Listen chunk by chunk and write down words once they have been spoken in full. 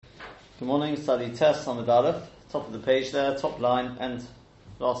Good morning, study test on the Aleph, top of the page there, top line, and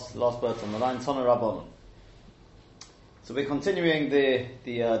last words on the line, Tana Rabbanon. So we're continuing the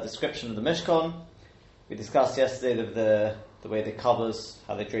description of the Mishkan. We discussed yesterday the way they covers,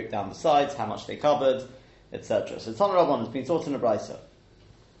 how they drape down the sides, how much they covered, etc. So Tana Rabbanon has been taught in the Brisa.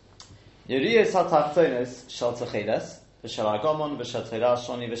 Yeriyas hatachtonis shel techeles, v'shel agomon, v'shel teira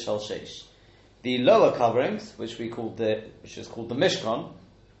shoni, v'shel sheish. The lower coverings, which is called the Mishkan,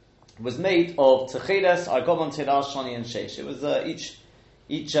 was made of techeles, agomon, teira shoni, and sheish. It was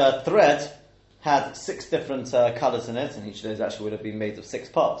each thread had 6 different colours in it, and each of those actually would have been made of 6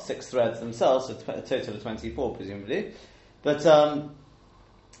 parts, 6 threads themselves, so a total of 24 presumably. But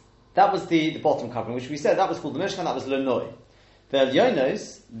that was the bottom covering, which we said that was called the Mishkan. That was Lenoi. The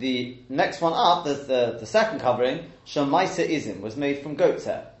Yonos, the next one up, the second covering, Shemaisa Izim, was made from goat's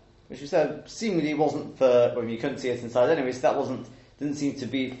hair, which we said seemingly wasn't for, well, you couldn't see it inside anyway, so that didn't seem to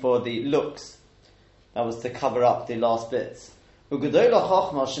be for the looks. That was to cover up the last bits. The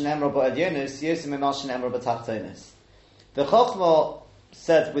Chochmah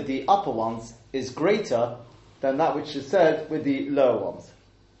said with the upper ones is greater than that which is said with the lower ones.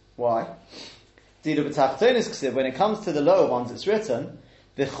 Why? When it comes to the lower ones, it's written,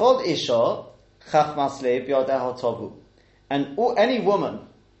 V'chol isha chachmas lev b'yadeha tovu. And any woman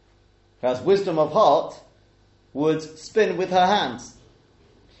who has wisdom of heart would spin with her hands.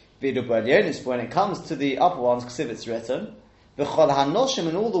 When it comes to the upper ones, it's written, V'chol hanoshim,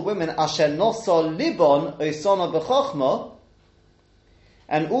 and all the women, asher nosa libon oisona b'chochma,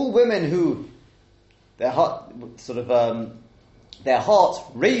 and all women who their heart would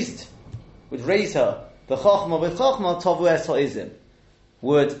raise her, the chochma with chochma, tovu es ha'izim,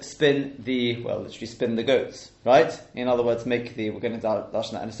 would spin literally spin the goats, right? In other words, we're going to dash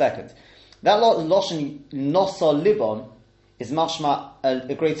that in a second. That loshen nosa libon is mashma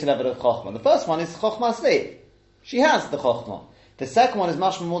a greater level of chochma. The first one is chochma slave. She has the chochma. The second one is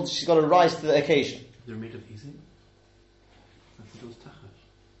mashma more, she's got to rise to the occasion. They're made of izim? I think it was tachas.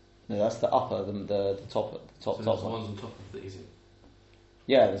 No, that's the upper, the top so one. There's ones on top of the izim.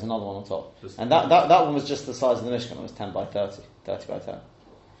 Yeah, there's another one on top. And that one was just the size of the Mishkan. It was 10 by 30 by 10.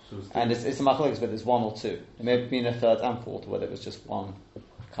 So and it's a machlokes whether it's 1 or 2. It may have been a third and fourth, or whether it was just one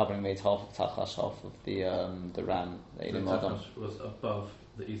covering made half of Tachash, half of the ram. The Tachash was above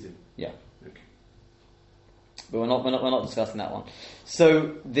the izim. Yeah. Okay. But we're not discussing that one.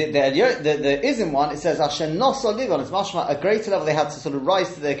 So the izim one, it says Asher Nosa Livon, it's mashma a greater level. They had to sort of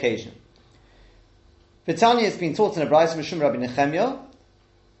rise to the occasion. Vitania has been taught in a brayso Mishum Rabbi Nechemia,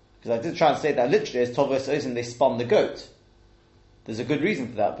 because I did translate that literally as Tovos Oizim, they spun the goat. There's a good reason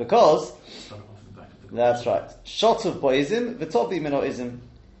for that, because that's right. Shot of Boizim, Vitobi Minoizim.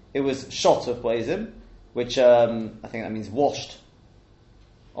 It was shot of Boizim, which I think that means washed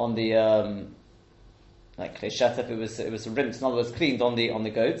on the like Kleshetef, it was rinsed, in other words, cleaned on the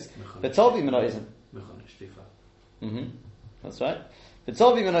goats. Vitobi Minoizim. That's right.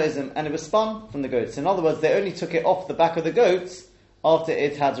 Vitobi Minoizim, and it was spun from the goats. In other words, they only took it off the back of the goats after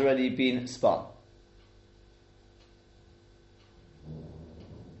it had already been spun.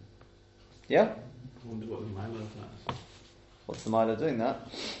 Yeah? I wonder what the mile of that is. What's the mile of doing that?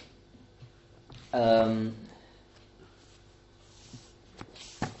 Not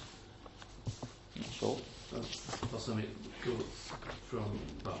sure. Also, goats from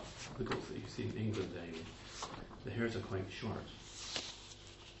the goats that you see in England, the hairs are quite short.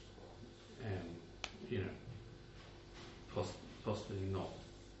 Possibly not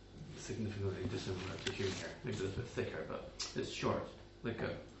significantly dissimilar to human hair. Maybe a bit thicker, but it's short. Like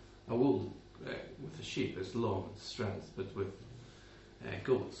a wool with a sheep is long, it's strands, but with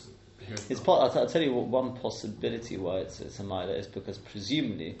goats, the hair is I'll tell you what one possibility why it's a milah is because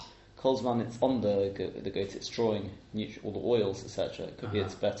presumably, kolzman it's on the goat, it's drawing all the oils, etc. It could be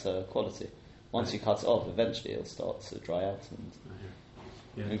its better quality. Once you cut it off, eventually it'll start to dry out. And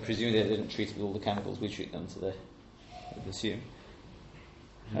I mean, presumably they didn't treat it with all the chemicals we treat them, so they would assume.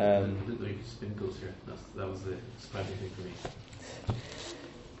 I didn't know you could spin goats here. That was the surprising thing for me.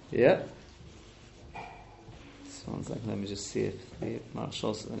 Yeah. So 1 second, let me just see if the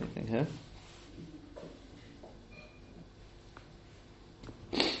Marshal says anything here.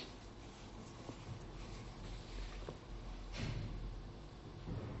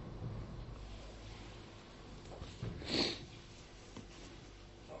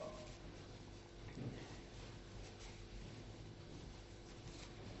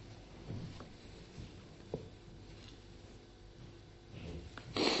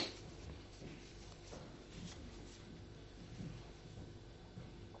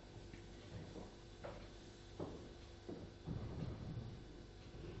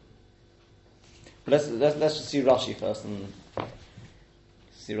 Let's just see Rashi first. And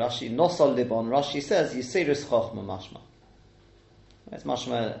see Rashi. Nosal Libon. Rashi says Yisirus Chochma Mashma. It's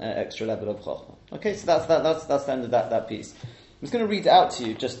mashma extra level of chokhmah. Okay, so that's the end of that piece. I'm just going to read it out to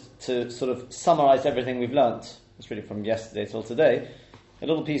you just to sort of summarize everything we've learnt. It's really from yesterday till today. A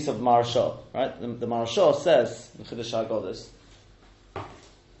little piece of Marashah, right? The Marashah says in Chiddush HaGodos. I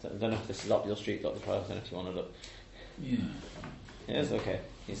don't know if this is up your street, Dr. Prior. I don't know if you want to look. Yeah. It is okay.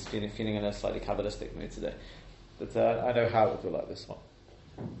 He's feeling in a slightly Kabbalistic mood today, but I know how it will like this one.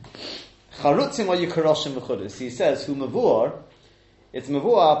 Charutzim wa yikaroshim v'chudus. He says, "Hu mavur." It's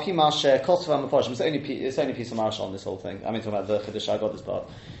Mavua al Pimash Kosova Mefarshim. It's only piece of Marshal on this whole thing. I mean, talking about the Chiddush HaGodos part.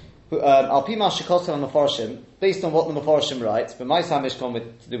 Al Pimash Kosova Mefarshim, based on what the Mefarshim writes, but Ma'aseh Mishkan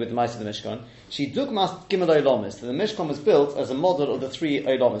to do with the Ma'aseh of the Mishkan. She Dugmas Gimel Olamis. The Mishkan was built as a model of the three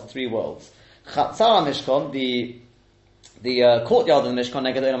Olamis, three worlds. Chatzara Mishkan, the courtyard of the Mishkan,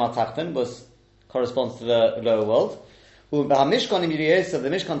 Neged Olam HaTachton, corresponds to the lower world. Mishkan im Yiriyos, the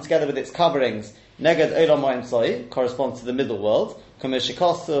Mishkan together with its coverings, Neged Olam Ha'emsoi, corresponds to the middle world.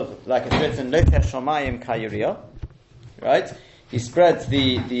 Kameshikosov, like it's written, Noteh Shomayim Kayiriya. Right? He spreads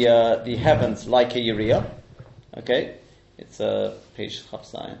the heavens like a Yiriya. Okay? It's page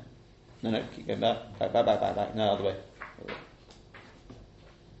Chafsayin. No, keep going back. No, other way.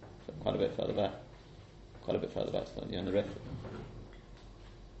 Quite a bit further back. So you're on the riff.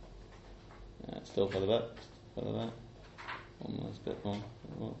 Still further back. Almost a bit more.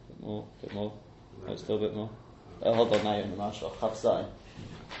 Oh, still a bit more. Hold on, now you're in the Marshal. Chafsai.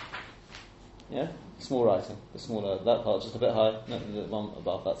 Yeah? Small writing. The smaller, that part just a bit high. No, the one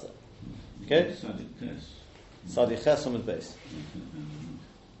above, that's it. Okay? Sadi Ches on the base.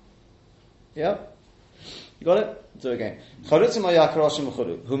 Yeah? You got it? Do it again. Charutzim ha'yakaroshim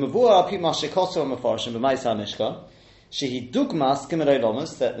v'chudu. Hu mevua api ma shekoso ha'mefarshim b'mais ha'mishkan. Shehi dugmas gimel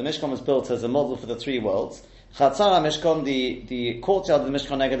olamis, that the Mishkan was built as a model for the three worlds. Chatzar ha'mishkan, the courtyard of the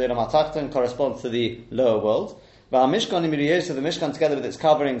Mishkan Neged Olam HaTachton, corresponds to the lower world. Mishkan im so the Mishkan together with its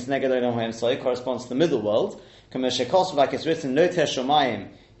coverings, Neged Olam Ha'emsoi, corresponds to the middle world. Kameshekos, like it's written, Noteh Shomayim,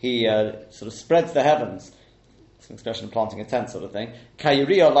 he sort of spreads the heavens. It's an expression of planting a tent sort of thing.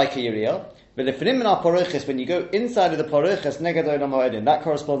 Kayuriya, like a Yuriya. But when you go inside of the Paruchis, Neged Olam Ha'edim, that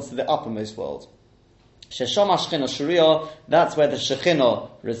corresponds to the uppermost world. Sheshama Shechina Shuriya, that's where the Shechina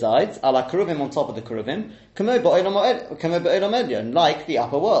resides. Ala Keruvim, on top of the Keruvim. Kamo Ba'olam Elyon, like the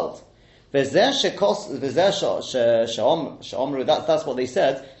upper world. That's what they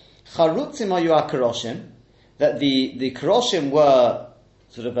said. Charutzim hayu karoshim, that the karoshim were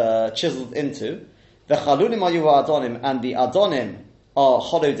sort of chiseled into. The chalulim hayu adonim, and the adonim are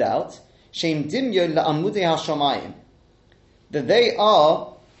hollowed out. Shem dimyon la'amudei hashamayim, that they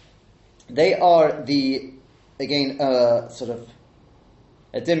are the, again, sort of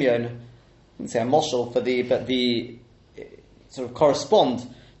a dimyon, I wouldn't say a moshel for but the sort of correspond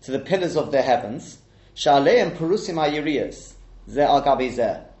to the pillars of the heavens. Sha'aleim perusim ha'yiriyos, ze al gabi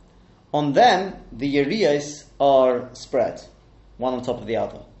ze. On them, the yiriyos are spread, one on top of the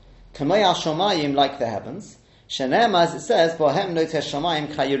other. Kamei hashamayim, like the heavens. Shenem, as it says, bohem noteh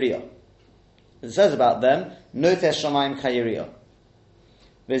shamayim kayiriya. It says about them, noteh shamayim kayiriya.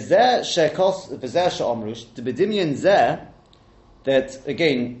 V'zeh she'omrush, the bedimyon zeh, that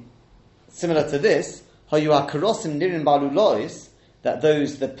again, similar to this, hayu ha'karosim nirin balulois, that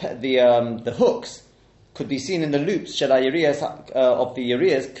the hooks could be seen in the loops of the Yiriyas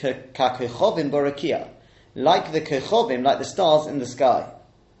kekechovim barakia, like the kechovim, like the stars in the sky.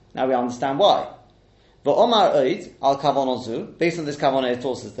 Now we understand why. V'omar oid al kavonozu, based on this kavanah it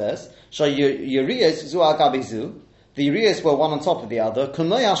also says, Yiriyas zu al gabizu, the Yiriyas were one on top of the other,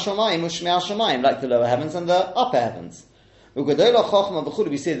 kumoy hashamayim ushmei hashamayim, like the lower heavens and the upper heavens. Ugedola chochma b'chudu,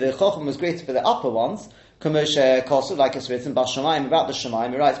 we say the chochma was greater for the upper ones. Kamoshe Kosu, like it's written, Bashamayim, about the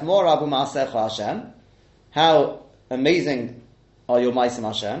Shamayim, he writes, More Abu Ma'asecha Hashem. How amazing are your Ma'asim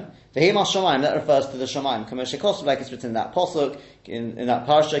Hashem. V'him HaShamayim, that refers to the Shamayim. Kamoshe Kosu, like it's written in that Posuk, in that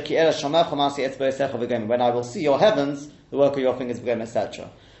parasha, Ki Ela Shamecha Ma'asi Etzbo Esecha V'gem. When I will see your heavens, the work of your fingers V'gem, etc.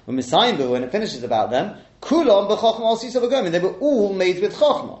 When Misayimbu, when it finishes about them, Kulon B'chochma Al-Sisa V'gem, they were all made with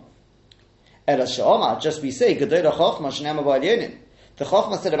Chochma. Ela Sha'omah, just we say, Gedola Chochma Shnema Ba'alyonim. The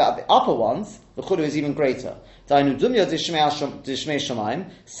Chochma said about the upper ones, the Chudu is even greater. Similar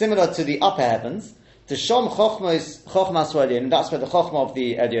to the upper heavens. The Shom Chochma is Chochma Swalyon, and that's where the Chochma of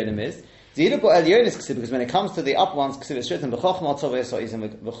the Elyonim is. The Yilupo Elyon is Ksib, because when it comes to the upper ones, Ksib is written, the Chochma Toveh Izim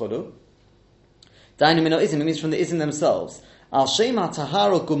V'chudu. Dainu Izim, it means from the Izim themselves. Al Shem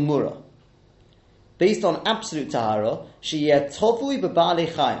HaTahara Gumura. Based on absolute Tahara, Sheyeh Tovui B'Ba'alei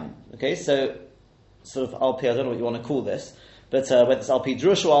Chaim. Okay, so, sort of Alpi, I don't know what you want to call this, but whether it's Alpi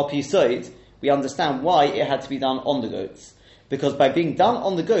Drush or Alpi Soid, we understand why it had to be done on the goats. Because by being done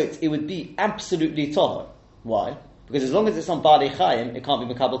on the goats, it would be absolutely tahor. Why? Because as long as it's on Baalei Chaim, it can't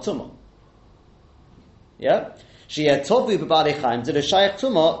be Mekabel Tumah. Yeah? Sheyeh tovu b'Baalei Chaim, to the Shayach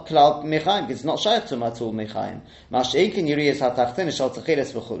Tumah, Klal Mechaim, it's not Shayach Tumah at all Mechaim. Ma'ash'eikin Yiriyas HaTachtin, Shal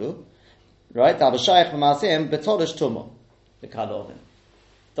Tzecheres V'chulu, right? Da'ava Shayach b'Ma'aseim, B'Tolish Tumah, the Kalovim.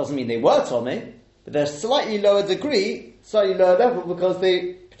 Doesn't mean they were Tomei, but they're slightly lower degree, slightly lower level, because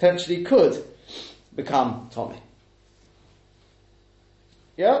they potentially could become Tomei.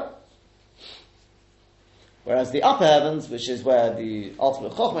 Yeah? Whereas the upper heavens, which is where the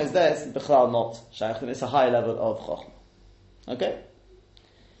ultimate Chokhmah is there, it's B'chlal not Shayach, it's a high level of Chokhmah. Okay?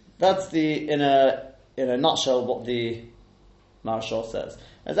 That's in a nutshell what the Marashal says.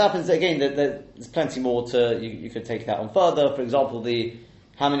 As happens, again, there's plenty more you could take that on further. For example,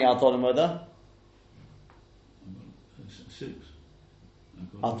 how many Adonim were there? 6.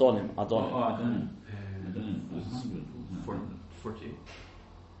 Adonim. Oh, Adonim. 40.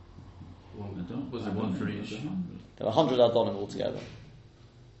 Was there one for each? There were 100 Adonim altogether.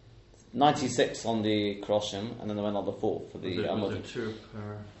 96 on the Kroshim, and then there were another 4 for the Amudim.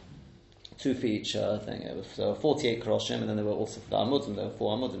 2 for each thing. It was 48 Kroshim, and then there were also for the Amudim. There were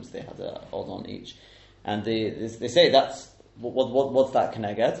 4 Amudim, so they had an odd on each. And they say that's what's that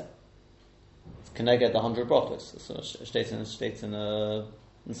Keneged? It's Keneged the 100 brachos. So it states in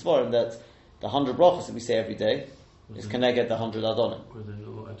Svarim that the 100 brachos that we say every day is Keneged the 100 Adonim. Were there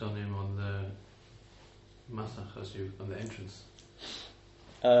no Adonim on the Masach on the entrance?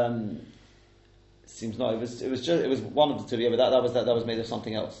 Seems not. It was one of the two. Yeah, but that was made of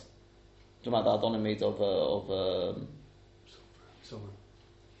something else. Talking about the Adonim made of silver.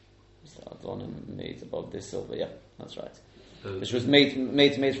 Is the Adonim made above this silver? Yeah, that's right. Which was made from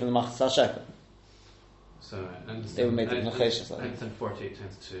the Machzah Shekel. So I understand. They were made of Necheshes. I understand 48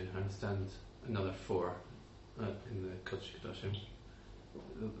 times 2. I understand another 4 in the Kodesh Kodashim.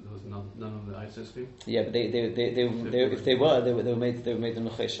 There was none of the ice cream. Yeah, but if they were made of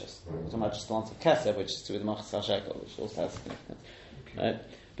Necheshes. So much just the answer Kesef, which is to the Machzah Shekel, which also has significance. Okay. Right?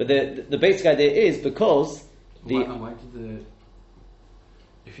 But the basic idea is because why did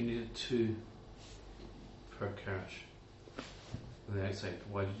if you needed 2 per karash on the outside,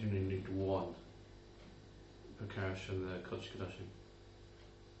 why did you need 1 per karash on the Kodesh Kodashim?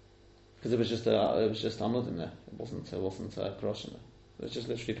 Because it was just Amudim there. It wasn't Kroshim there. It was just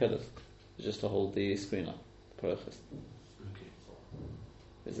literally pillars. It was just to hold the screen up, the parochas. Okay.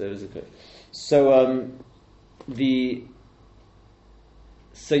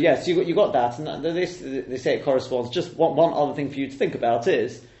 So yes, you got that, and they say it corresponds. Just one other thing for you to think about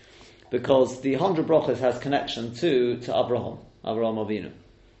is because the 100 brachos has connection to Avraham Avinu,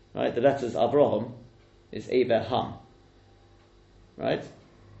 right? The letters Avraham is Abraham, right?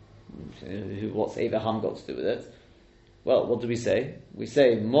 What's Abraham got to do with it? Well, what do we say? We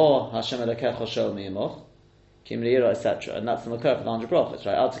say Mo Hashem Elokecha Shel Mi'imoch Kim Li'ira, etc. And that's the makor for the 100 brachos,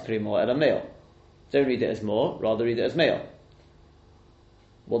 right? Al Tikri Mo Ela Me'il. Don't read it as Mo, rather read it as Me'il.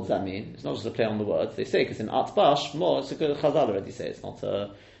 What does that mean? It's not just a play on the words. They say because in Atbash Mo, it's a good Chazal already say it's not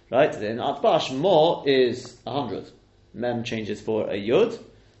right. In Atbash Mo is 100. Mem changes for a Yud,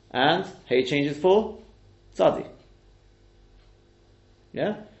 and Hey changes for Tzadi.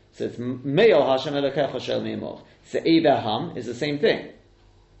 Yeah. So it's Me'il Hashem Elokecha Shel Mi'imoch. So Abraham is the same thing.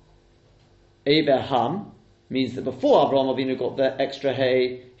 Abraham means that before Avraham Avinu got the extra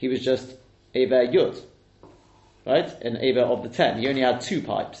hay, he was just Eber Yud, right? An Eber of the 10. He only had 2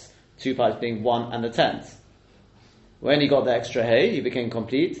 pipes. 2 pipes being 1 and the 10th. When he got the extra hay, he became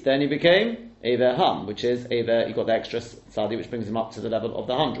complete. Then he became Abraham, which is Eber. He got the extra Sadi, which brings him up to the level of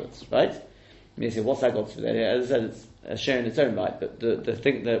the hundreds, right? You may say, what's that got to do with it? As I said, it's a share in its own right. But the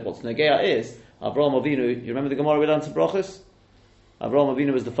thing that what's Negea is Avraham Avinu. You remember the Gemara we learned in Brachos? Avraham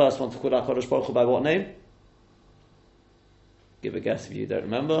Avinu was the first one to call HaKadosh Baruch Hu by what name? Give a guess if you don't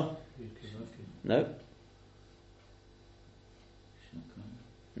remember. No.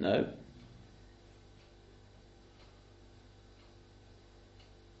 No.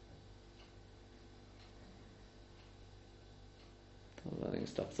 I think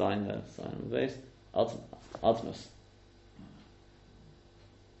it's stop sign there. Sign on the base. Admus.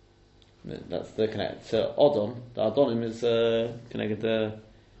 That's the connect. So Odom, the Adonim is connected the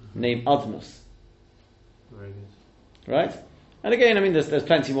name Admus. Very good. Right? And again, I mean, there's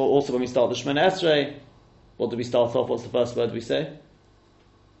plenty more. Also, when we start the Shemona Esrei, what do we start off? What's the first word we say?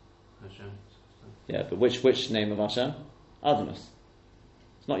 Hashem. Yeah, but which name of Hashem? Admus.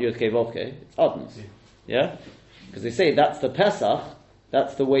 It's not Yod Kei Vav Kei. It's Admus. Yeah, because they say that's the Pesach.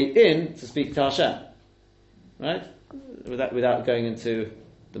 That's the way in to speak to Hashem. Right? Without going into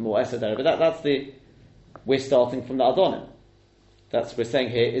the more esoteric. But that's we're starting from the Adonim. That's what we're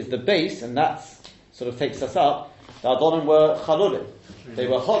saying here is the base, and that's sort of takes us up. The Adonim were chalulim. They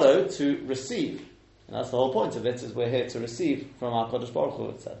were hollow to receive. And that's the whole point of it, is we're here to receive from our Kodesh Baruch Hu,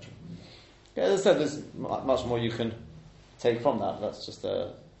 etc. Okay, as I said, there's much more you can take from that. That's just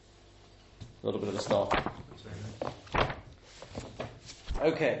a little bit of a start.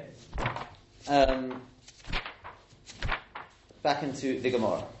 Okay. Back into the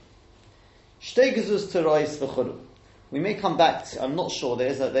Gemara. Shtei gezus terois v'chulu. We may come back to, I'm not sure, there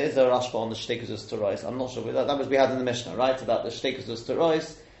is a Rashba on the Shtei gezus terois. I'm not sure, that was we had in the Mishnah, right? About the Shtei gezus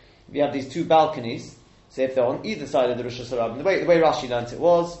terois. We have these two balconies, so if they're on either side of the Rosh Hashanah, the way Rashi learnt it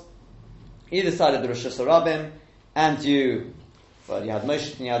was, either side of the Rosh Hashanah, and you had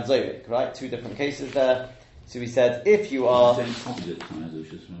Moshe and you had Zorik, right? Two different cases there. So we said, if you are... Opposite sides, Rosh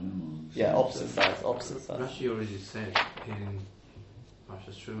Hashanah? Yeah, opposite sides. Rashi already said in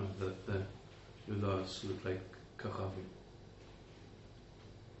Parshas Truma that the Lulas look like Kachavim.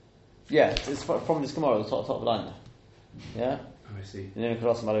 Yeah, it's from this Gemara, the top line there. Yeah? Oh, I see. Okay.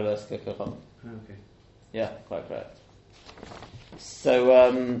 Yeah, quite correct.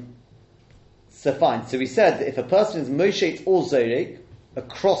 So fine. So we said that if a person is Moshe or Zorik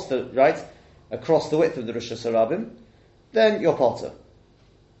across the width of the Rosh Hashanah, then you're Potter.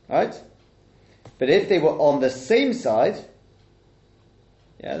 Right? But if they were on the same side,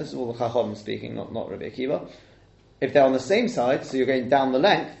 yeah, this is all the Chacham speaking, not Rabbi Akiva. If they're on the same side, so you're going down the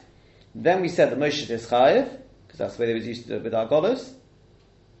length, then we said that Moshe is Chayev, because that's the way they was used to do it with our Golos,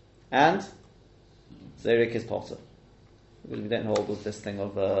 and Zorik is Potter. Because we don't hold with this thing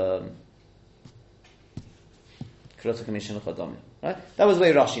of right? That was the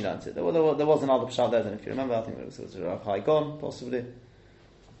way Rashi learnt it. There was another pshat there, and if you remember, I think it was Rav Haigon, possibly.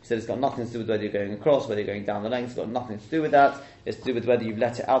 He said it's got nothing to do with whether you're going across, whether you're going down the length. It's got nothing to do with that. It's to do with whether you've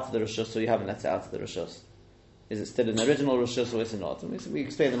let it out of the Rishus or you haven't let it out of the Rishus. Is it still an original Rishus or is it not? And we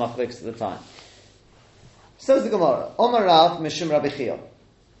explained the machlokes at the time. So is the Gemara. Omar Rav Mishum Rabbi Chia.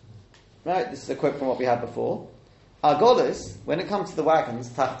 Right, this is a quote from what we had before. Agolis, when it comes to the wagons,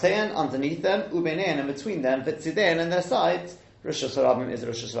 Tachtein underneath them, Ubenein and between them, Vitzidein and their sides, Rosh Hashanah is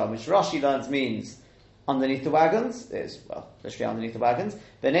Rosh Hashanah, which Rashi learns means underneath the wagons, literally underneath the wagons.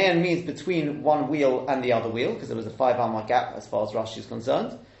 Benein means between one wheel and the other wheel, because there was a 5 gap as far as Rashi is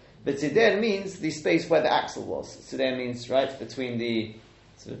concerned. Vitzidein means the space where the axle was. Tzidein means, right, between the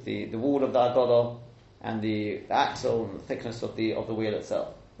wall of the Agodah and the axle and the thickness of the wheel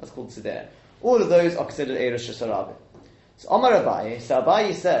itself. That's called Tzidein. All of those are considered a Rosh Hashanah. So Amar Abaye,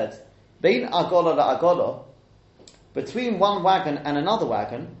 Abaye said, Bein Agodah la Agodah, between one wagon and another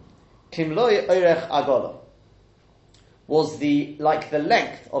wagon, Kimloi Oirech Agodah, was the length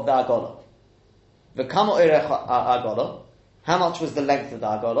of the Agodah. V'kama Oirech Agodah, how much was the length of the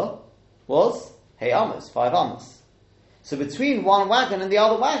Agodah? Was Hey Amos, 5 Amos. So between one wagon and the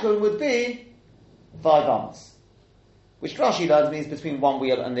other wagon would be 5 Amos, which Rashi learns means between one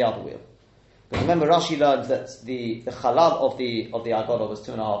wheel and the other wheel. But remember, Rashi learns that the chalal of the Agodah was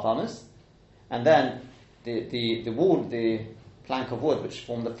 2.5 Amos, and then the wall, the plank of wood which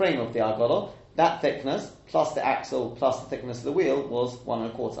formed the frame of the Agodah, that thickness plus the axle plus the thickness of the wheel was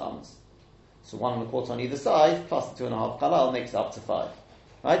 1.25 Amos. So 1.25 on either side plus the 2.5 chalal makes it up to 5,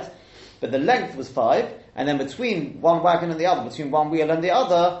 right? But the length was 5, and then between one wagon and the other, between one wheel and the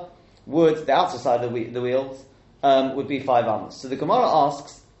other, the outer side of the wheels would be 5 Amos. So the Gemara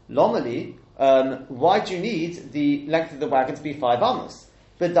asks, Lomali, why do you need the length of the wagon to be 5 Amos?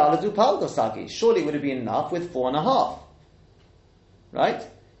 But Daladu Paldosagi, surely it would have been enough with 4.5. Right?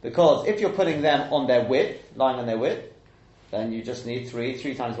 Because if you're putting them on their width, lying on their width, then you just need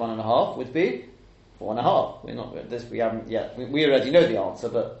 3 times 1.5 would be 4.5. We haven't yet. We already know the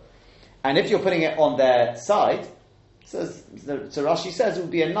answer, and if you're putting it on their side, so Rashi says it would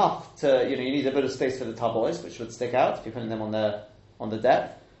be enough to, you need a bit of space for the tabois, which would stick out if you're putting them on the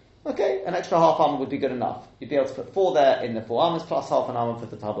depth. Okay, an extra half armor would be good enough. You'd be able to put 4 there in the 4 armors plus half an armor for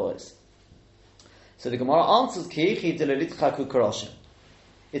the tabois. So the Gemara answers, Ki'ichi delelitchaku karashim.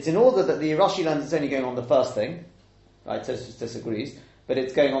 It's in order that the Rashi learns it's only going on the first thing, right? Tosfos disagrees, but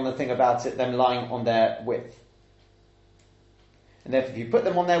it's going on the thing about them lying on their width. And therefore, if you put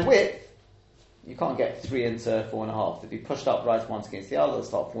them on their width, you can't get 3 into 4.5. They'd be pushed up right once against the other, they'll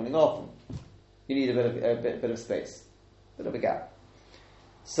start falling off. And you need a bit of space, a bit of a gap.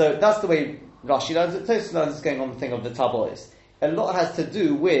 So that's the way Rashi learns it. Tosfos learns it's going on the thing of the tabois. A lot has to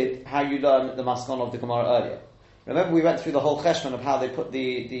do with how you learn the maskan of the Gemara earlier. Remember, we went through the whole cheshbon of how they put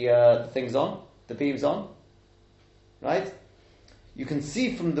the things on, the beams on, right? You can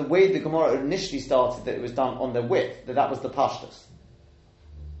see from the way the Gemara initially started that it was done on the width, that was the pashtus.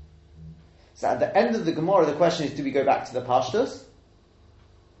 So at the end of the Gemara, the question is, do we go back to the Pashtus?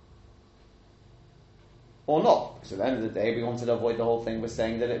 Or not? Because at the end of the day, we wanted to avoid the whole thing with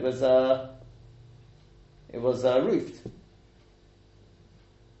saying that it was roofed.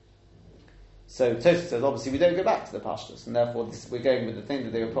 So Tosfos says, obviously, we don't go back to the Pashtus, and therefore we're going with the thing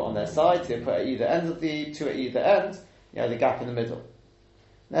that they were put on their sides. They put at either end of two at either end, the gap in the middle.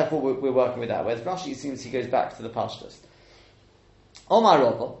 Therefore, we're working with that. Whereas Rashi seems he goes back to the Pashtus.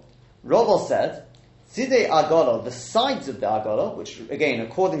 Omar Rava said, Tzidei Agala, the sides of the Agala, which again,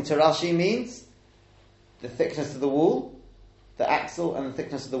 according to Rashi, means the thickness of the wall, the axle, and the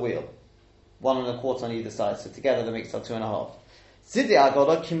thickness of the wheel. 1.25 on either side. So together that makes up 2.5. Tzidei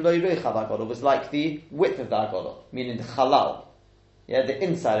Agala, Kimloi Reichav Agala, was like the width of the Agala, meaning the Chalal. The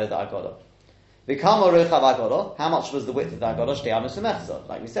inside of the Agala. V'kama Reichav Agala, how much was the width of the Agala? Shtei amos u'mechza,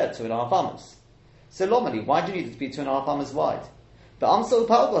 like we said, 2.5 amos. So normally, why do you need it to be 2.5 amos wide? But Amsa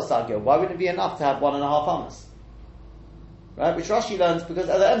Upalgla Sagyo, why wouldn't it be enough to have 1.5 amos? Right? Which Rashi learns, because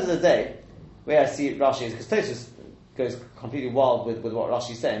at the end of the day, where I see Rashi is, because Tosfos goes completely wild with what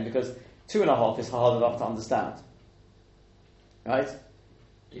Rashi's saying, because 2.5 is hard enough to understand. Right?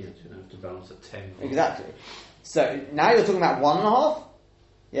 Yeah, you have to balance at 10. Exactly. So now you're talking about 1.5?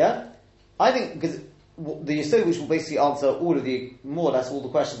 Yeah? I think, because the Yesod, which will basically answer all of the, more or less all the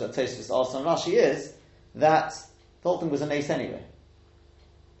questions that Tosfos asked on Rashi, is that the whole thing was an ace anyway.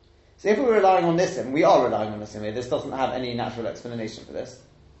 So if we were relying on this, and we are relying on this anyway, this doesn't have any natural explanation for this,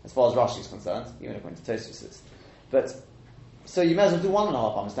 as far as Rashi is concerned, even according to Tosfos. But, so you may as well do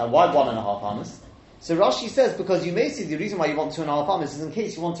 1.5 amos. Now, why 1.5 amos? So Rashi says, because you may see the reason why you want 2.5 amos is in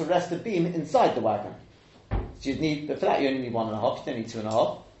case you want to rest a beam inside the wagon. So you'd need, but for that you only need 1.5, you don't need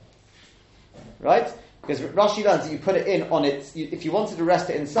 2.5. Right? Because Rashi learns that you put it in on its, if you wanted to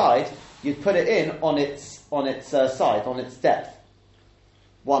rest it inside, you'd put it in on its side, on its depth.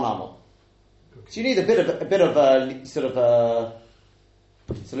 1 amel. So you need a bit of sort of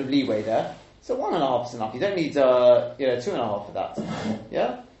leeway there. So 1.5 is enough. You don't need 2.5 for that.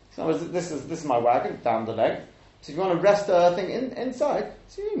 Yeah. So this is my wagon down the leg. So if you want to rest a thing inside,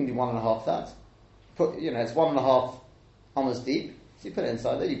 so you need 1.5 for that. It's 1.5 amos deep. So you put it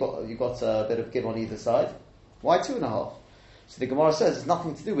inside there. You've got a bit of give on either side. Why 2.5? So the Gemara says it's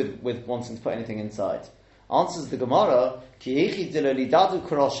nothing to do with wanting to put anything inside. Answers the Gemara, it's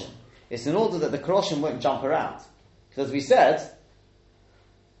in order that the Kroshim won't jump around. Because as we said,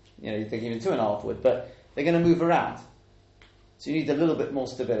 you think even 2.5 would, but they're going to move around. So you need a little bit more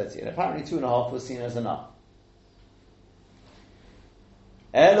stability. And apparently 2.5 was seen as enough.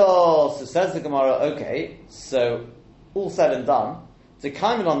 So says the Gemara, okay, so all said and done, to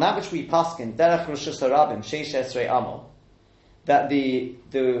comment on that which we paskin, derech Rosh Hashanah, sheish esrei amo, that the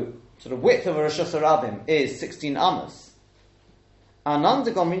sort of width of a Rosh Hashanah is 16 amos.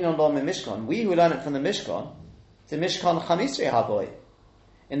 Ananda gominon lo Mishkan. We who learn it from the Mishkan, the Mishkan chamisrei haboy.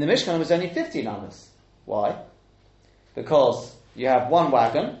 In the Mishkan it was only 15 amos. Why? Because you have one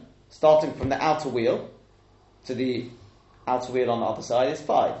wagon starting from the outer wheel to the outer wheel on the other side is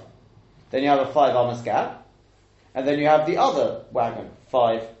 5. Then you have a 5 amos gap, and then you have the other wagon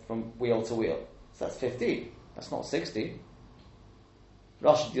 5 from wheel to wheel. So that's 15. That's not 60.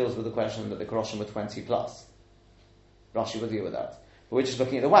 Rashi deals with the question that the Kroshim were 20 plus. Rashi will deal with that. But we're just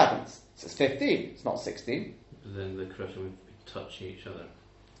looking at the wagons. So it's 15, it's not 16. But then the Kroshim would be touching each other.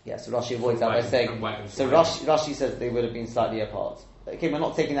 Yeah, so Rashi avoids that by saying... So Rashi says they would have been slightly apart. Okay, we're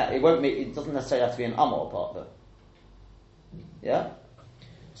not taking that... It doesn't necessarily have to be an Amor apart, though. Yeah?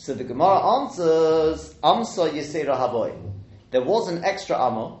 So the Gemara answers, Amsa Yisera Haboy. There was an extra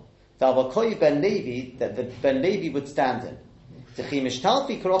Amor, Ben Levi, that the Ben Levi would stand in. So if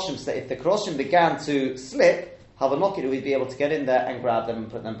the Kroshim began to slip, Havanokit would be able to get in there and grab them and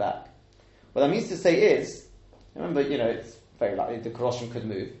put them back. What that means to say is, remember, it's very likely the Kroshim could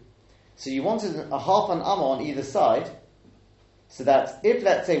move. So you wanted a half an Amma on either side, so that if,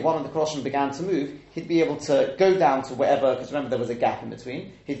 let's say, one of the Kroshim began to move, he'd be able to go down to wherever, because remember there was a gap in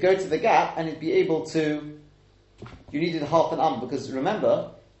between, he'd go to the gap and he'd be able to, you needed half an Amma, because remember,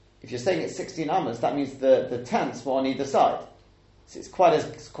 if you're saying it's 16 Ammas, that means the tents were on either side. So it's quite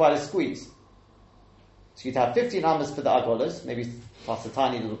a squeeze. So you'd have 15 ammas for the agolas, maybe plus a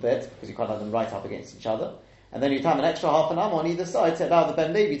tiny little bit, because you can't have them right up against each other. And then you'd have an extra half an amma on either side to allow the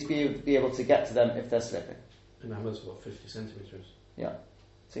Ben Levi to be able to get to them if they're slipping. An amma's what, 50 centimetres? Yeah.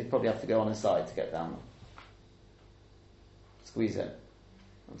 So you'd probably have to go on his side to get down. Squeeze in.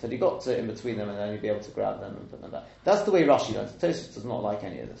 Until you got to in between them, and then you'd be able to grab them and put them back. That's the way Rashi learns. Tosfos does not like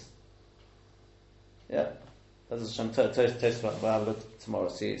any of this. Yeah. That's a Tosfos. We'll have a look tomorrow.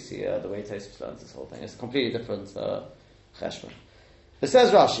 See the way Tosfos learns this whole thing. It's a completely different cheshbon. It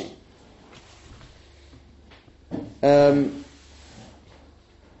says Rashi, Bein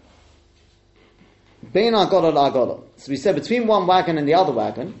agola la agola. So we said between one wagon and the other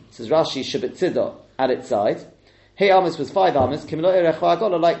wagon, says Rashi, Shabbat Tzidah, at its side, Hey Amos was 5 Amos, Kimilo Erech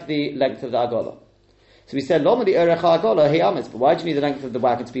Agola, like the length of the Agola. So we said, Lomadi Erech Agola, Hey Amos, but why do you need the length of the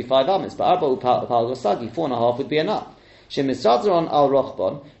wagon to be 5 Amos? But Arba Upal Gosagi, 4.5 would be enough. Shem Misradron al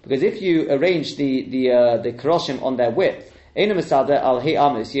Rochbon, because if you arrange the Karoshim on their width, Eina Misadeh al Hey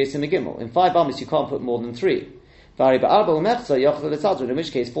Amos, Yesim Gimel. In 5 Amos you can't put more than 3. In which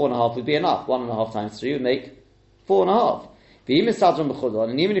case 4.5 would be enough. 1.5 times 3 would make 4.5.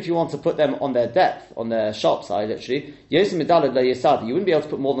 And even if you want to put them on their depth, on their sharp side, literally, you wouldn't be able to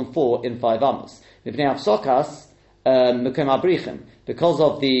put more than 4 in 5 amos. Because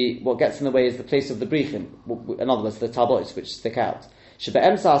of what gets in the way is the place of the brichim, in other words, the tabois, which stick out.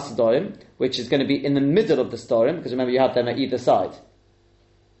 Which is going to be in the middle of the storim, because remember you have them at either side.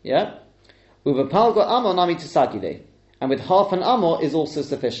 Yeah? And with half an amor is also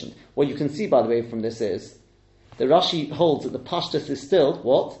sufficient. What you can see, by the way, from this is the Rashi holds that the pashtus is still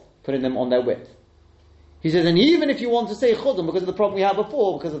what? Putting them on their width. He says, and even if you want to say chudum, because of the problem we had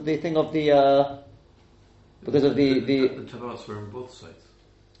before, because of the thing of the tabats were on both sides.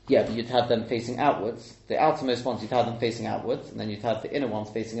 Yeah, but you'd have them facing outwards. The outermost ones you'd have them facing outwards, and then you'd have the inner ones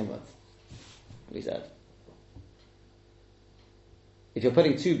facing inwards. What he said. If you're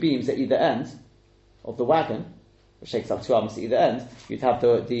putting 2 beams at either end of the wagon, which takes up 2 arms at either end, you'd have the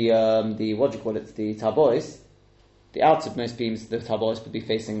what do you call it, the tabois. The outermost beams, the tabois would be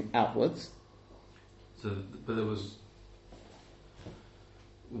facing outwards. So, but there was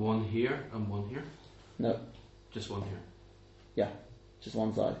one here and one here? No. Just one here? Yeah, just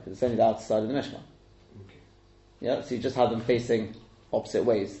one side, because it's only the outer side of the Mishkan. Okay. Yeah, so you just have them facing opposite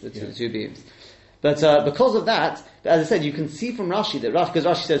ways, the two beams. But because of that, as I said, you can see from Rashi because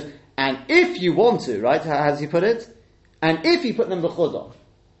Rashi says, and if you want to, right? How does he put it? And if you put them b'chudah,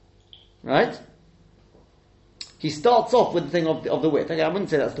 right? He starts off with the thing of the width. Okay, I wouldn't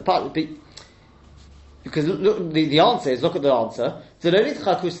say that's the part, because look, the answer is, look at the answer.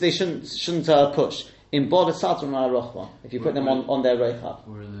 They shouldn't push. In Boda Satron Rochba, if you put them on their Reichav.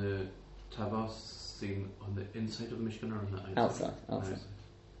 Were the tabas seen on the inside of the Mishkan or on the outside? Outside.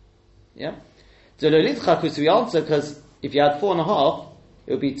 Yeah. So we answer because if you had 4.5,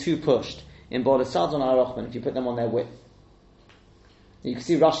 it would be 2 pushed in Boda Sadon Arachman if you put them on their width. You can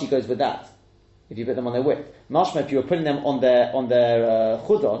see Rashi goes with that. If you put them on their width, Mashma, if you were putting them on their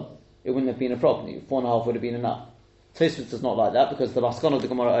chudon, it wouldn't have been a problem. 4.5 would have been enough. Tosfos does not like that because the maskon of the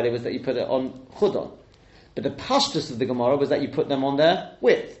Gemara earlier was that you put it on chudon, but the pashtus of the Gemara was that you put them on their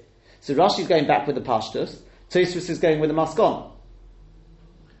width. So Rashi is going back with the pashtus. Tosfos is going with the maskon.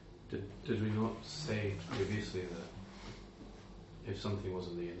 Did we not say previously that if something was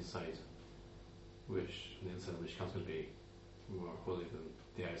on the inside, which the inside of the Mishkan is going to be more holy than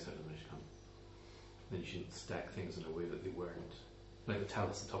the outside of the Mishkan, then you shouldn't stack things in a way that they weren't, like the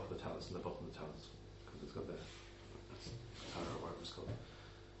talus, the top of the talus and the bottom of the talus, because it's got the tower or whatever it's called.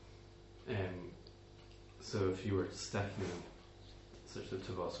 So if you were stacking them such that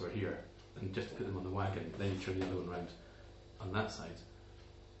Tavos were here, and just put them on the wagon, then you turn the other one around on that side,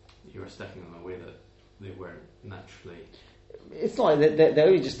 you are stacking them in a way that they weren't naturally. It's not like they're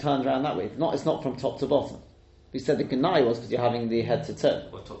only just turned around that way. It's not from top to bottom. We said the Ganai was because you're having the head to toe.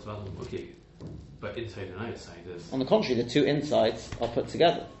 Well, top to bottom, okay. But inside and outside is. On the contrary, the 2 insides are put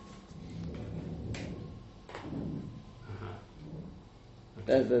together.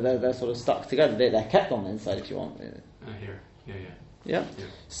 Okay. They're sort of stuck together. They're kept on the inside if you want. Here. Yeah.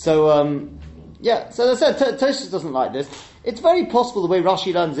 So, so as I said, Tosfos doesn't like this. It's very possible the way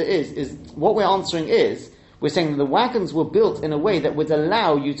Rashi learns it is what we're answering is, we're saying that the wagons were built in a way that would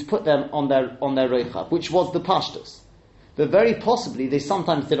allow you to put them on their Reichav, which was the pashtus. But very possibly they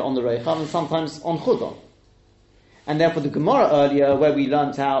sometimes did it on the Reichav and sometimes on Chudon. And therefore the Gemara earlier, where we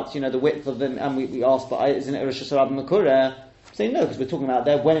learnt out, the width of them, and we asked, but isn't it Rosh Hashanah Makureh? Saying no, because we're talking about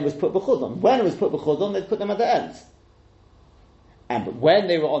there when it was put b'chudon. When it was put b'chudon, they'd put them at the ends. But when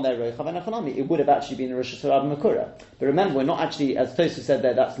they were on their Reichav and Echanami, it would have actually been a Rosh Hashanah Makureh. But remember, we're not actually, as Tosfos said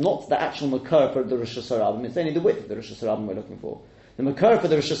there, that's not the actual Makureh for the Rosh Hashanah. It's only the width of the Rosh Hashanah we're looking for. The Makureh for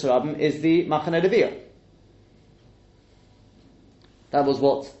the Rosh Hashanah is the Machane Leviyah. That was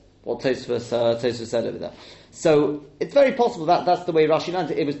what Tosfos said over there. So it's very possible that that's the way Rashi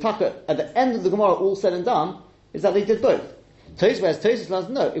learned it. It was Taka at the end of the Gemara, all said and done, is that they did both. Tosfos learns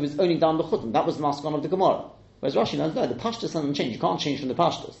no, it was only done b'chudon. That was the maskon of the Gemara. Whereas Rashi learns no, the pashtus doesn't change. You can't change from the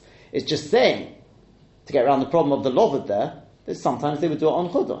pashtus. It's just saying to get around the problem of the loved there that sometimes they would do it on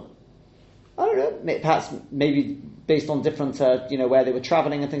chudon. I don't know. Perhaps maybe based on different, where they were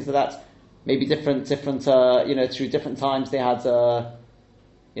travelling and things like that. maybe different, through different times they had,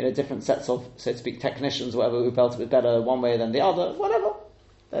 different sets of, so to speak, technicians, whatever, who felt it was better one way than the other, whatever.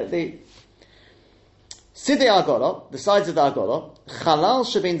 Sidei Agora, the sides of the Agora, Chalal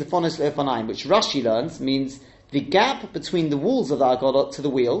Shebein Defonis Le'ofanayim, which Rashi learns means the gap between the walls of the Agora to the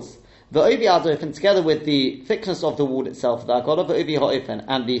wheels, V'ovi Adofen, together with the thickness of the wall itself of the Agora, V'ovi Ha'ofen,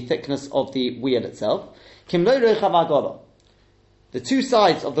 and the thickness of the wheel itself, Kim Lo Rechav Agora. The two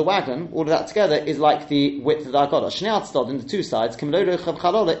sides of the wagon, all of that together, is like the width of the Agora. Shnei Atzdod, in the two sides, Kim Lo Rechav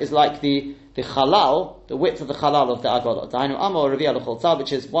Chalola, is like the Chalal, the width of the Chalal of the Agora. Dainu Amor Revi'ah L'chol Tzad,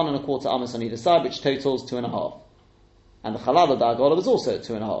 which is 1.25 amos on either side, which totals 2.5. And the Chalal of the Agora was also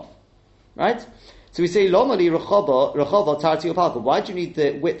 2.5. Right? So we say, Lomali Rechova Tarti Upalka. Why do you need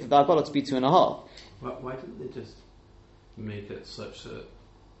the width of the Agora to be 2.5? Why didn't they just make it such that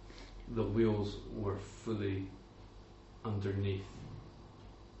the wheels were fully underneath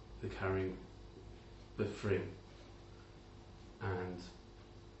the carrying the frame, and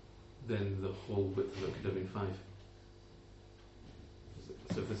then the whole width of it could have been 5?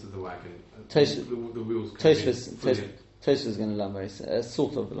 So if this is the wagon, the wheels could be Tosfos is going to learn very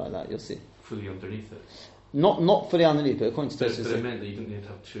sort of like that. You'll see. Fully underneath it. Not fully underneath, but according to Tosfos, but it meant that you didn't need to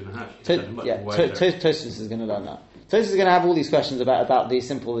have 2.5. Tosfos is going to learn that. Tosfos is going to have all these questions about the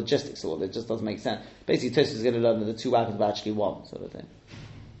simple logistics of it. It just doesn't make sense. Basically, Tosfos is going to learn that the two wagons were actually one, sort of thing.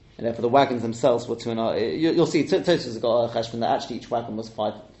 And therefore, the wagons themselves were 2.5. You'll see, Tosfos has got a cheshbon that actually each wagon was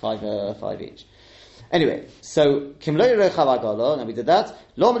five each. Anyway, so Kimloi Rechav Agala, and we did that.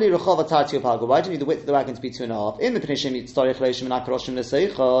 Lomali Rechav Atarti Upalga. Why do you need the width of the wagon to be 2.5? In the Pnishim Yitztorich Leishim and Akaroshim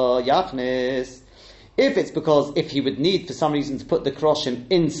Neseicha Yachnis. If it's because if he would need for some reason to put the Karoshim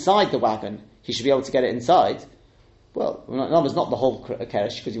inside the wagon, he should be able to get it inside. Well, it's not the whole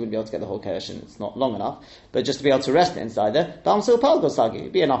keresh, because you wouldn't be able to get the whole keresh and it's not long enough, but just to be able to rest it inside there, Bamsil Palgo Sagi,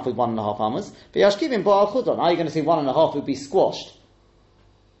 it'd be enough with 1.5 amos. But Yashkivim Baal Chudon, are you going to say 1.5 would be squashed?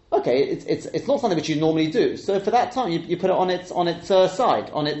 Okay, it's not something which you normally do. So for that time, you put it on its side,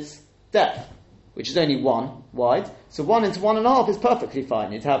 on its depth, which is only 1 wide. So 1 into 1.5 is perfectly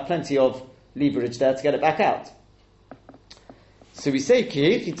fine. You'd have plenty of leverage there to get it back out. So we say,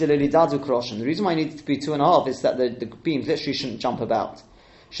 the reason why I need it to be 2.5 is that the beams literally shouldn't jump about.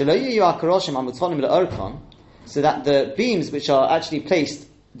 So that the beams which are actually placed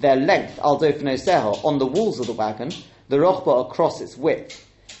their length, on the walls of the wagon, the rochba across its width.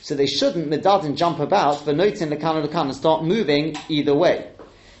 So they shouldn't medadin jump about, and start moving either way.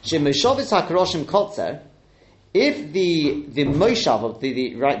 If the moshav of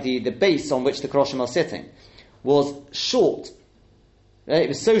the base on which the karoshim are sitting was short, right? It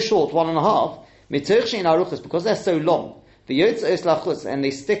was so short, 1.5, because they're so long, and they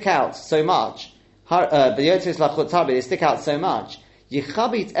stick out so much, they stick out so much,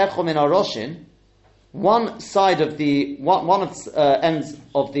 one side of the ends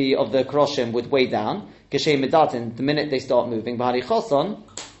of the karoshim would weigh down. The minute they start moving,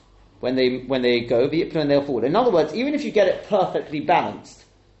 when they go, and they'll forward. In other words, even if you get it perfectly balanced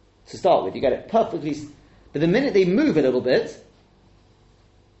to start with, you get it perfectly, but the minute they move a little bit,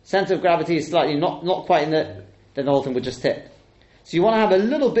 center of gravity is slightly not quite in then the whole thing would just tip. So you want to have a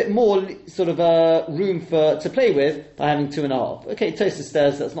little bit more sort of room to play with by having 2.5. Okay, Tosfos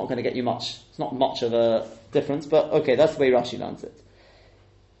says that's not going to get you much. It's not much of a difference, but okay, that's the way Rashi learns it.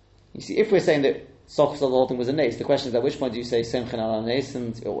 You see, if we're saying that Sochos the whole thing was a nace, the question is at which point do you say Semchen al nace,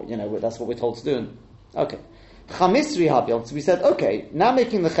 and that's what we're told to do. And, okay, Chamisri Habyon. So we said, okay, now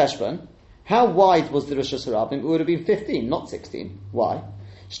making the cheshbon, how wide was the Rosh Hashanah? It would have been 15, not 16. Why?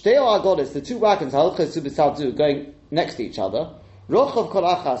 Shteo Agodas, the two wagons, going next to each other. Rochov kol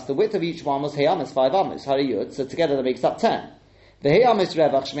achas, the width of each one was heyamis, 5 amos, hariyut, so together that makes up 10. The heyamis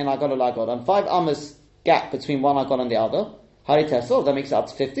revach shmin agod agod, and 5 amos gap between one agod and the other, haritesov, that makes up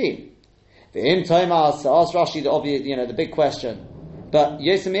to 15. The im tomas, ask Rashi the obvious, the big question. But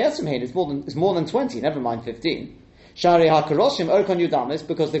yesem yesemhein is more than 20, never mind 15. Shari hakaroshim orkon yudamis,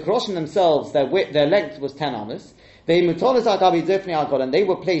 because the karoshim themselves, their length was 10 amos. They mutolas agabi dofni agod, and they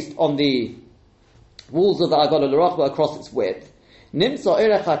were placed on the walls of the agod l'rochba across its width. Nimsa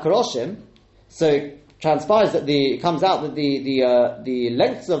erech hakaroshim, so it transpires that it comes out that the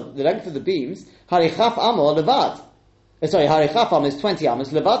length of the beams harichaf amo levad. Harichaf amo is 20 amos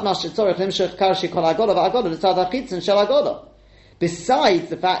levad mashitzorich limshech karshi kol agoda va'agoda l'tzad hachitzin shel agoda.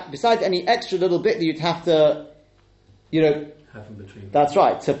 Besides any extra little bit that you'd have to, have in between. That's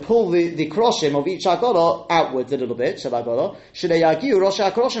right, to pull the karoshim of each agoda outwards a little bit, shel agoda, shel yagiu rosh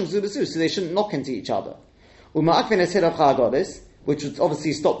hakaroshim zubesu, so they shouldn't knock into each other. Uma'akvin es hirach ha'agodis, which would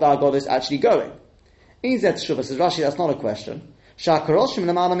obviously stop the agodis actually going. Says Rashi, that's not a question. Shah Karoshim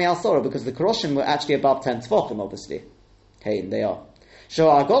Lamana Mi'asora, because the Karoshim were actually above 10 Tvochim, obviously. Hey, they are.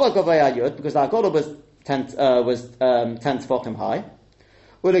 Shah Agola Govaya Yud, because the Agola was 10 Tvochim high.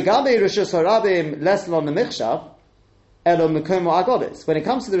 Ulegabe Rishus Harabim Leslon Nemichshav, Elo Mekomo Agolis. When it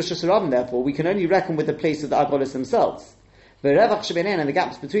comes to the Rishus Harabim, therefore, we can only reckon with the place of the Agolis themselves. Verevach Shebenen, and the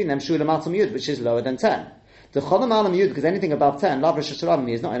gaps between them, Shula Matam Yud, which is lower than 10. The Cholam Alam Yud, because anything above 10, Lav Rishus Harabim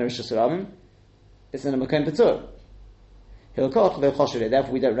is not in a Rishus Harabim, it's in a Mekom Patur.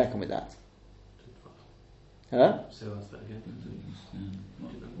 Therefore, we don't reckon with that. Huh?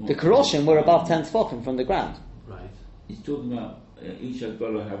 The Karoshim were above 10 Tvochim from the ground. Right. He's talking about each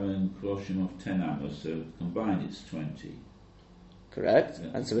Agola having Karoshim of 10 amos, so combined it's 20. Correct. Yeah.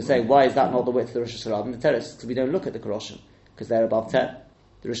 And so we're saying, why is that not the width of the Rosh Hashanah? The terrace, because we don't look at the Karoshim, because they're above 10.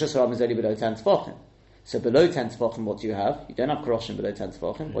 The Rosh Hashanah is only below 10 Tvochim. So below 10 Tvochim, what do you have? You don't have Karoshim below 10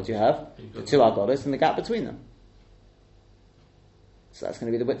 Tvochim. What do you have? The two Agolas and the gap between them. So that's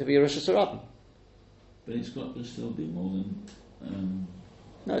going to be the width of your Rosh Hashanah. But it's got to still be more than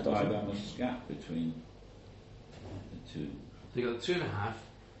No, it 5 doesn't. amos gap between the two. So you got 2.5.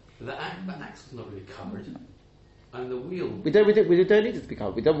 The axle's not really covered, and the wheel. We don't need it to be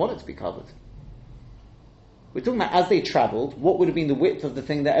covered. We don't want it to be covered. We're talking about as they travelled, what would have been the width of the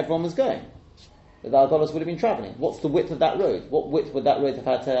thing that everyone was going? That the Argolas would have been travelling. What's the width of that road? What width would that road have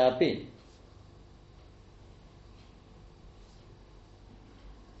had to have been?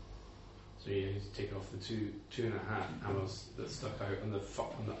 So you need to take off the 2.5 amos that stuck out on the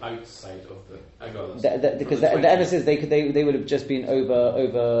outside of the agolas. Because the emphasis they would have just been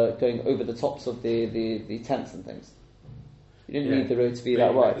going over the tops of the tents and things. You didn't need the road to be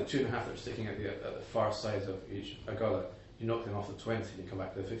that wide. The 2.5 that are sticking at the far sides of each agola, you knock them off the 20 and you come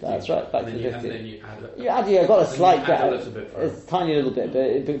back to the 15. That's right, back to the 15. And then you add You got a slight gap. a little bit It's a tiny little bit,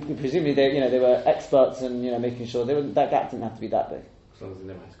 but presumably they were experts in making sure that gap didn't have to be that big. as long as they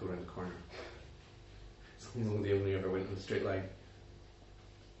never had to go around the corner. As long as they only ever went in a straight line.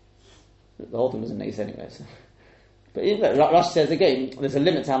 The whole thing was an ace anyway. So. But Rashi says again, there's a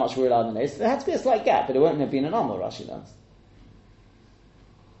limit to how much we're allowed in ace. There had to be a slight gap, but it wouldn't have been an armor. Rashi learns.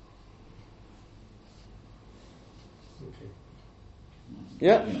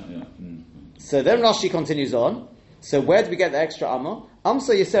 Yeah. So then Rashi continues on. So where do we get the extra amor?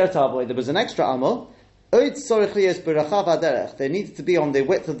 Amsa Yiseret Avoy. There was an extra amor. Oid Sorich Liyos B'Rachav HaDerech. There needed to be on the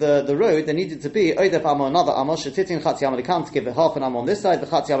width of the road. There needed to be Oidef Amor, another amor. Shetitin Chatzi Amor Likan, to give it half an amor on this side, the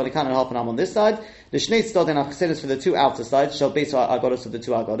Chatzi Amor Likan and half an amor on this side. The Shnei Tzodin HaChasinis for the two outer sides. Shall base Agodos of the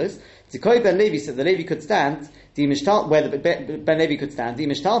two Agodos. Tzikoi Ben Levi said the Levi could stand. Where the Ben Levi could stand. The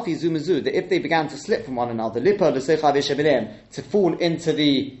Mishtalfi Zumazu. That if they began to slip from one another, Lipa L'Seicha V'Shebilem, to fall into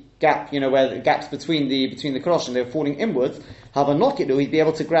the gap, where the gaps between the Karoshim, they were falling inwards. Have a knock it, he'd be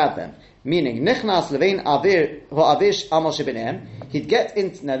able to grab them. Meaning, Nichnas Levein Avir Ho'avish Amo Shebinem, he'd get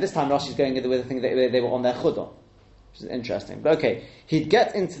into, now this time Rashi's going with the thing that they were on their chudah, which is interesting. But okay, he'd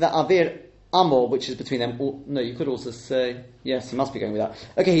get into the Avir Amo, which is between them. No, you could also say, yes, he must be going with that.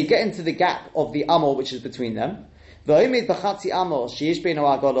 Okay, he'd get into the gap of the Amo, which is between them. V'omid B'chatzi Amo, Sheyish Beino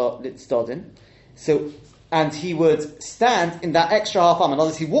Agola Litzdodin. So, and he would stand in that extra half Amo. In other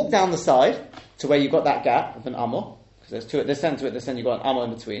words, he'd walk down the side to where you've got that gap of an Amo. There's two at this end to it, this end you've got an ammo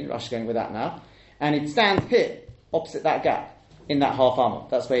in between. Rashi's going with that now. And he'd stand here, opposite that gap, in that half ammo.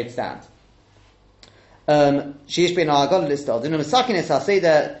 That's where he'd stand. Sheesh bin Agad listed. In a Masakin is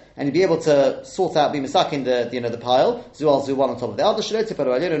Haseda, and he'd be able to sort out, be Masakin the pile, Zual Zu one on top of the other,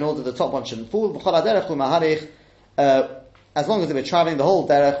 Shalote in order the top one shouldn't fall. As long as they were travelling the whole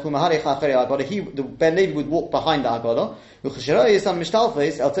derech, the Ben Levi would walk behind the Agoda. When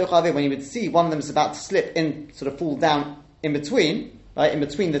he would see one of them is about to slip in, sort of fall down in between, right, in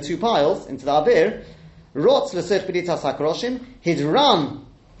between the two piles into the Avir, he'd run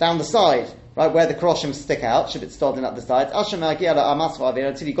down the side, right, where the Karoshim stick out, Shibit Stodin at the sides,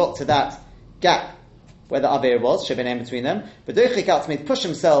 until he got to that gap where the Avir was, Shibin in between them. But he'd push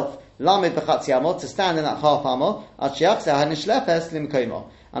himself Lamed b'chatzi amor, to stand in that half amor,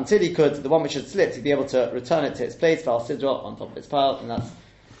 until he could, the one which had slipped, he'd be able to return it to its place, on top of its pile, and that's a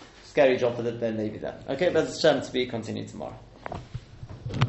scary job for the Ben Levi there. Okay, but it's to be continued tomorrow.